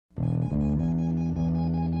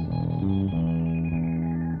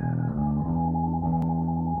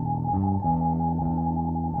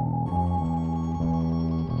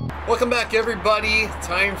Welcome back, everybody.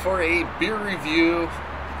 Time for a beer review.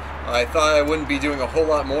 I thought I wouldn't be doing a whole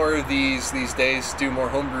lot more of these days, do more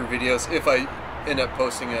homebrew videos if I end up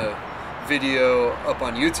posting a video up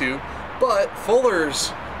on YouTube. But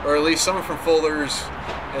Fuller's, or at least someone from Fuller's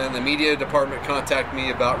and the media department, contacted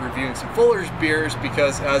me about reviewing some Fuller's beers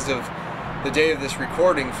because as of the day of this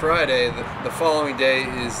recording, Friday, the following day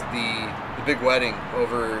is the big wedding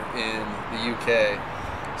over in the UK.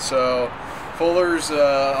 So Fuller's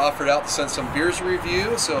offered out to send some beers to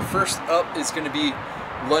review. So first up is going to be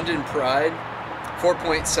London Pride,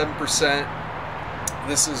 4.7%.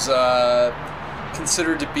 This is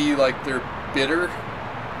considered to be like their bitter,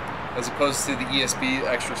 as opposed to the ESB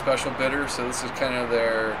extra special bitter. So this is kind of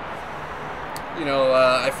their, you know,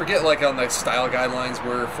 I forget, like on the style guidelines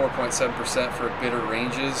where 4.7% for bitter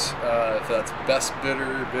ranges. If that's best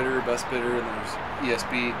bitter, best bitter, and there's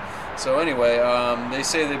ESB. So anyway, they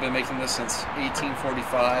say they've been making this since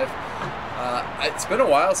 1845. It's been a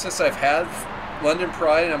while since I've had London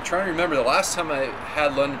Pride, and I'm trying to remember the last time I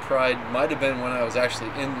had London Pride might have been when I was actually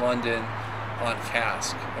in London on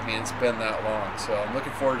cask. I mean, it's been that long, so I'm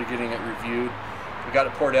looking forward to getting it reviewed. We got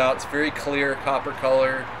it poured out. It's very clear, copper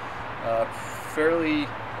color, fairly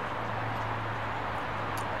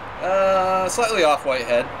slightly off-white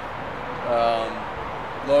head,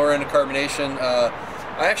 lower end of carbonation.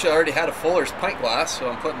 I actually already had a Fuller's pint glass, so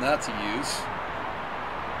I'm putting that to use.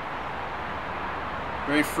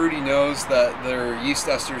 Very fruity nose. That their yeast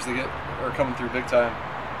esters are coming through big time.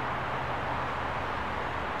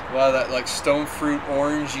 A lot of that like stone fruit,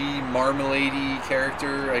 orangey, marmalade-y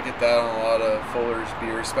character. I get that on a lot of Fuller's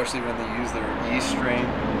beers, especially when they use their yeast strain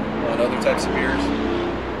on other types of beers.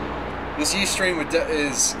 This yeast strain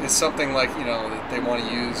is something like, you know, that they want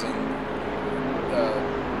to use in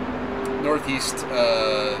Northeast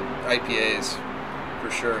IPAs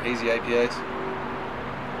for sure, hazy IPAs.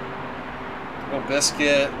 Little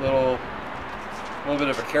biscuit, little bit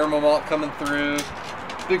of a caramel malt coming through.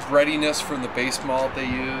 Big breadiness from the base malt they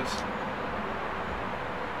use.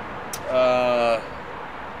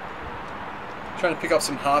 Trying to pick up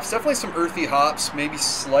some hops. Definitely some earthy hops. Maybe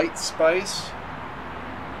slight spice.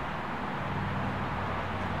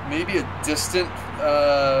 Maybe a distant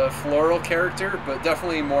floral character, but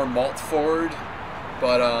definitely more malt forward.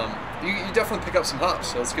 But you definitely pick up some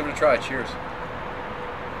hops. So let's give it a try. Cheers.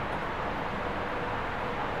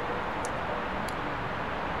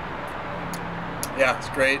 Yeah, it's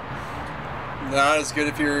great. Not as good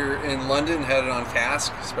if you're in London and had it on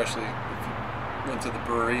cask, especially if you went to the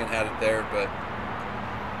brewery and had it there. But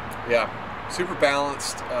yeah, super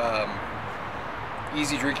balanced,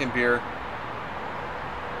 easy drinking beer.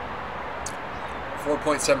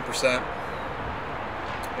 4.7%.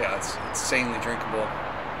 Yeah, it's insanely drinkable.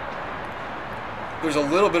 There's a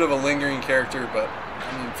little bit of a lingering character, but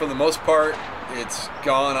I mean, for the most part, it's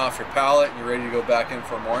gone off your palate and you're ready to go back in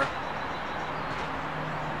for more.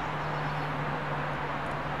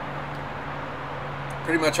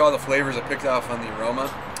 Pretty much all the flavors I picked off on the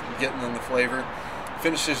aroma. I'm getting in the flavor.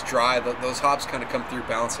 Finish is dry. Those hops kind of come through,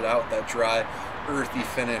 balance it out with that dry, earthy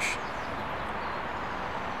finish.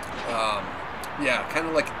 Yeah, kind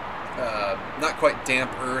of like not quite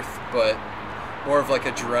damp earth, but more of like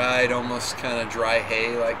a dried, almost kind of dry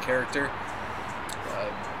hay-like character.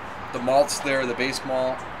 The malts there, the base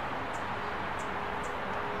malt,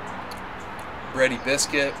 bready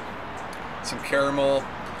biscuit, some caramel.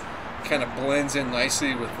 Kind of blends in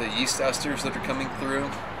nicely with the yeast esters that are coming through.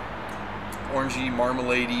 Orangey,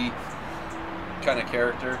 marmalade-y kind of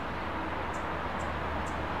character.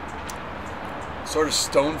 Sort of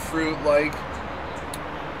stone fruit like.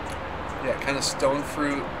 Yeah, kind of stone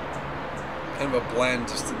fruit. Kind of a blend,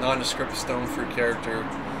 just a nondescript stone fruit character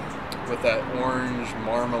with that orange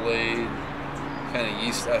marmalade kind of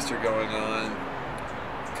yeast ester going on.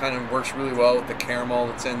 Kind of works really well with the caramel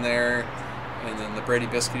that's in there. And then the bready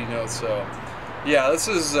biscuity notes. So yeah, this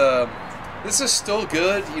is still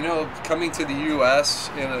good, you know, coming to the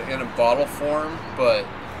US in a bottle form, but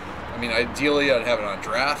I mean, ideally I'd have it on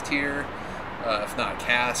draft here, if not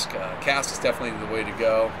cask. Cask is definitely the way to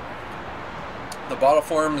go. The bottle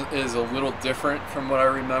form is a little different from what I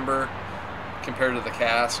remember compared to the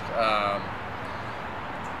cask.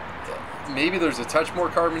 Maybe there's a touch more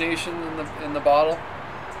carbonation in the bottle.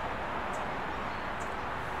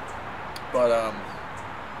 But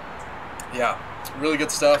yeah, really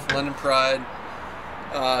good stuff. London Pride.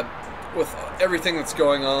 With everything that's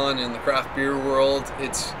going on in the craft beer world,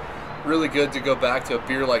 it's really good to go back to a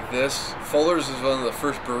beer like this. Fuller's is one of the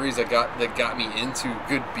first breweries that got me into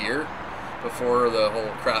good beer before the whole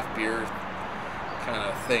craft beer kind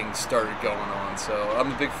of thing started going on. So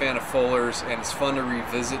I'm a big fan of Fuller's, and it's fun to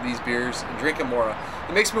revisit these beers and drink them more.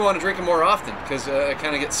 It makes me want to drink them more often, because I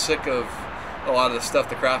kind of get sick of a lot of the stuff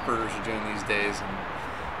the craft brewers are doing these days.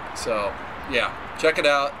 And so yeah, check it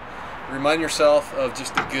out. Remind yourself of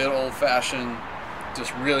just a good old-fashioned,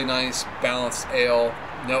 just really nice balanced ale,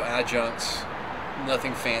 no adjuncts,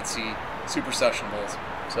 nothing fancy, super sessionables.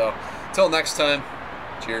 So until next time,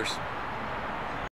 cheers.